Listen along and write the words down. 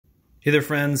Hey there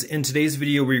friends, in today's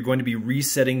video we're going to be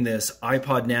resetting this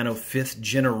iPod Nano 5th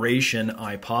generation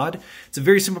iPod. It's a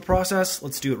very simple process,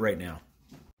 let's do it right now.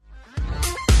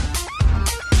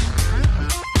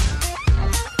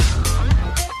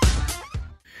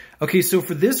 Okay, so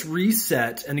for this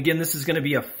reset, and again this is going to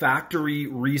be a factory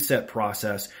reset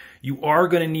process, you are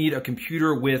going to need a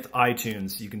computer with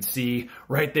iTunes. You can see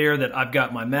right there that I've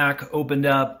got my Mac opened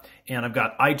up and I've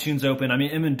got iTunes open. I'm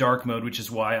in dark mode, which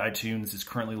is why iTunes is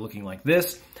currently looking like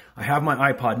this. I have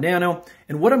my iPod Nano,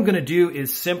 and what I'm going to do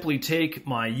is simply take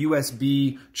my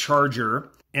USB charger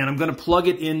and I'm going to plug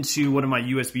it into one of my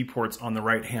USB ports on the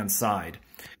right hand side.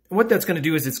 And what that's going to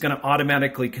do is it's going to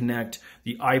automatically connect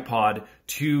the iPod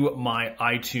to my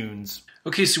iTunes.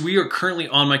 Okay, so we are currently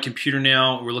on my computer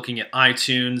now. We're looking at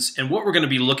iTunes, and what we're going to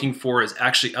be looking for is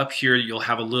actually up here, you'll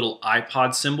have a little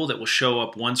iPod symbol that will show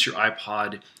up once your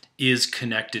iPod is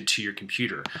connected to your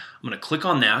computer. I'm going to click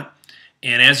on that,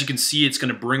 and as you can see, it's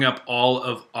going to bring up all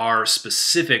of our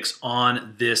specifics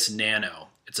on this Nano.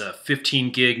 It's a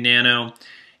 15 gig Nano,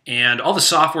 and all the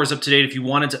software is up to date. If you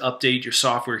wanted to update your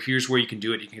software, here's where you can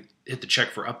do it. You can hit the check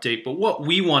for update. But what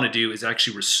we want to do is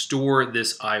actually restore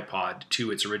this iPod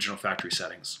to its original factory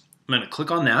settings. I'm going to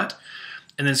click on that.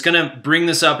 And then it's going to bring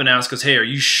this up and ask us, hey, are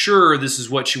you sure this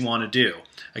is what you want to do?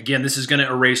 Again, this is going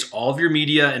to erase all of your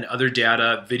media and other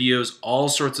data, videos, all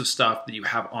sorts of stuff that you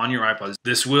have on your iPod.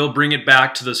 This will bring it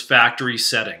back to those factory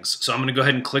settings. So I'm going to go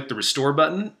ahead and click the restore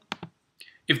button.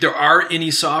 If there are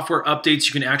any software updates,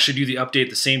 you can actually do the update at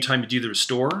the same time you do the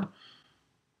restore.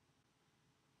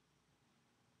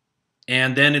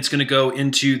 And then it's going to go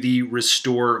into the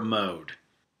restore mode.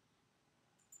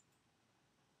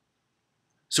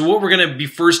 So what we're going to be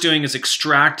first doing is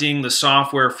extracting the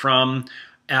software from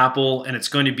Apple, and it's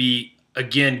going to be,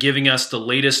 again, giving us the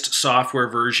latest software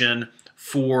version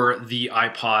for the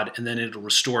iPod, and then it'll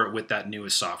restore it with that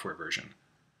newest software version.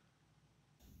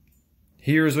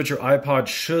 Here's what your iPod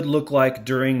should look like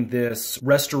during this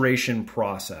restoration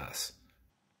process.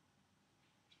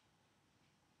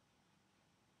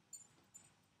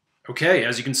 Okay,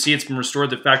 as you can see, it's been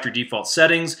restored to factory default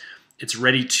settings. It's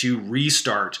ready to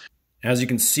restart. As you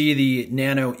can see, the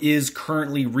Nano is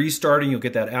currently restarting. You'll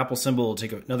get that Apple symbol. It'll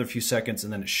take another few seconds,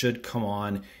 and then it should come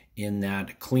on in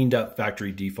that cleaned up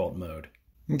factory default mode.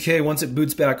 Okay, once it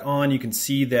boots back on, you can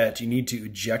see that you need to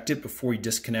eject it before you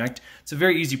disconnect. It's a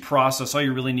very easy process. All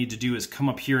you really need to do is come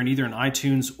up here and either in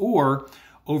iTunes or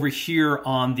over here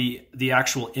on the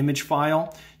actual image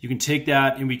file. You can take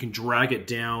that and we can drag it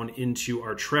down into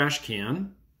our trash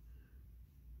can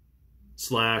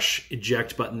 /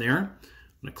 eject button there.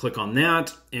 I'm going to click on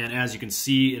that, and as you can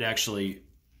see, it actually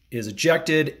is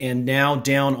ejected, and now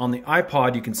down on the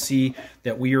iPod you can see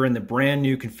that we are in the brand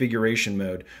new configuration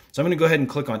mode. So I'm going to go ahead and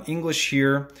click on English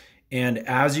here, and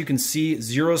as you can see,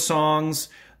 0 songs,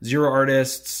 0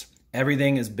 artists,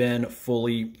 everything has been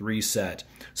fully reset.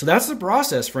 So that's the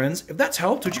process, friends. If that's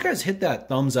helped, would you guys hit that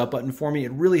thumbs up button for me?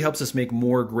 It really helps us make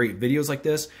more great videos like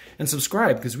this, and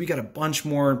subscribe because we got a bunch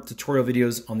more tutorial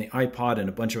videos on the iPod and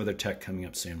a bunch of other tech coming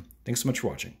up soon. Thanks so much for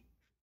watching.